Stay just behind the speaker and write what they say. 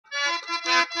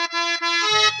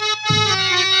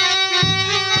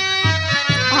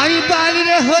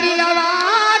होरिलावा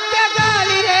के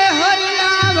गाली रे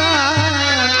होरिलावा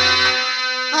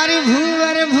अरे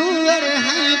भूवर भूवर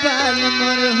है बाल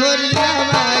मोर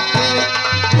होरिलावा के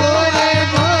गोरे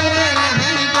गोरे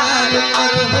है बाल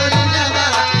मोर होरिलावा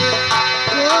के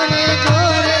गोरे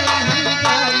गोरे है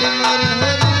बाल मोर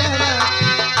होरिलावा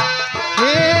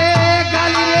हे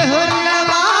गाली रे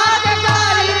होरिलावा के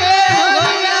गाली रे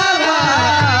होरिलावा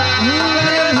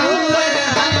भूवर भूवर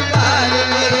है बाल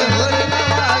मोर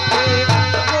होरिलावा के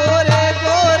गोरे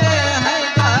गोरे है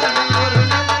बाल मोर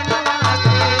होरिलावा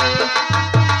के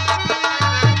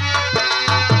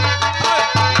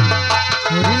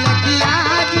होरिलकिया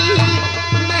जी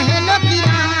महलों की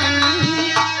रानी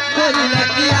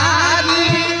होरिलकिया जी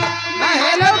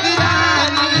महलों की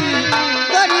रानी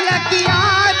होरिलकिया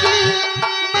जी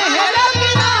महलों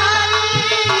की रानी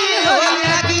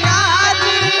होरिलकिया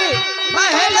जी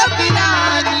महलों की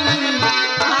रानी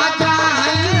आजा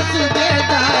है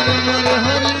सूबेदार मोर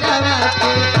होरिलवा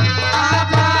के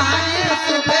आजा है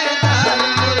सूबेदार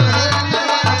मोर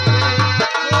होरिलवा के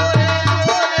गोरे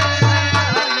गोरे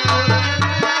है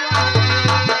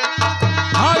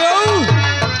हेलो।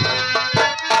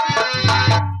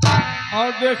 और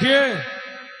देखिए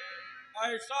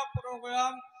ऐसा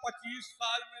प्रोग्राम 25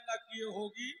 साल में न किए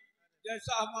होगी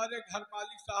जैसा हमारे घर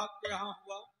मालिक साहब के यहाँ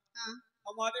हुआ।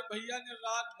 हमारे भैया ने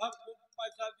रात भर खूब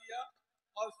पैसा दिया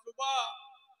और सुबह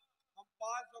हम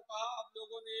 500 कहा, आप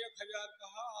लोगों ने 1000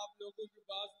 कहा। आप लोगों की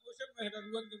बात मुझे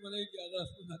मेहरबान ने बनाई ज्यादा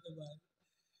सुना के बाद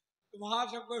वहाँ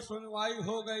से कोई सुनवाई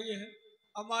हो गई है।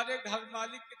 हमारे घर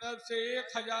मालिक की तरफ से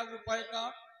 1000 रुपए का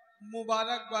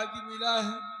मुबारकबादी मिला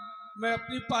है। मैं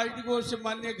अपनी पार्टी को से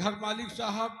माननीय घर मालिक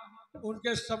साहब,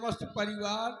 उनके समस्त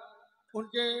परिवार,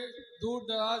 उनके दूर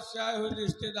दराज से आए हुए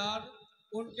रिश्तेदार,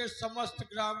 उनके समस्त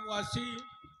ग्रामवासी,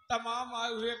 तमाम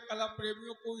आए हुए कला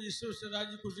प्रेमियों को ईश्वर से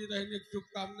राजी खुशी रहने की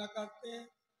शुभकामना करते हैं।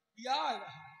 या आ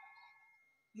रहा है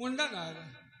मुंडन आ रहा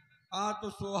है। हाँ तो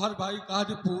सोहर भाई कहा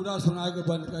कि पूरा सुना के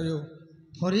बंद करो।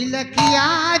 होरिलकिया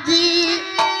जी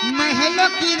महलों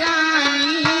की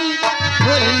रानी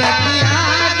होरिलकिया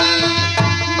जी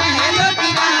महलों की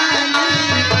रानी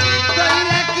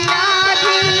होरिलकिया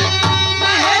जी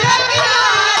महलों की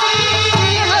रानी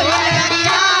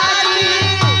होरिलकिया जी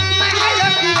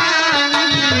महलों की रानी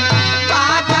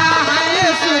आजा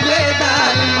है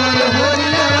सूबेदार मोर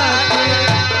होरिलवा के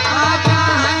आजा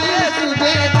है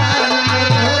सूबेदार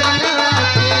मोर होरिलवा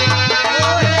के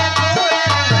गोरे गोरे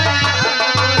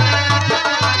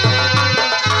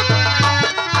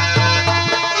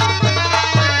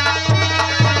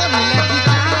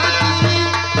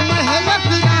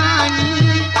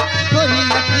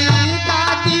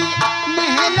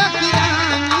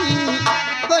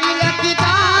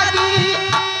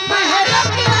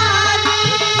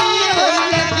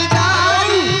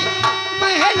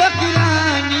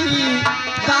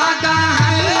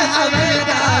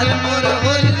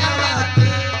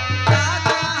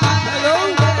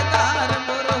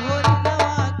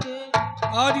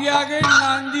और ये आगे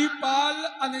नांदी पाल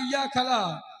अनैया खला,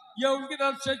 ये उनकी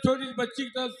तरफ से छोटी बच्ची की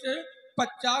तरफ से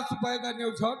 50 रुपए का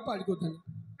न्यौछावर पार्टी को देना।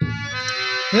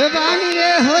 हे बाली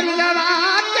रे होरिलवा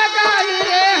के गाली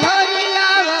रे होरिलवा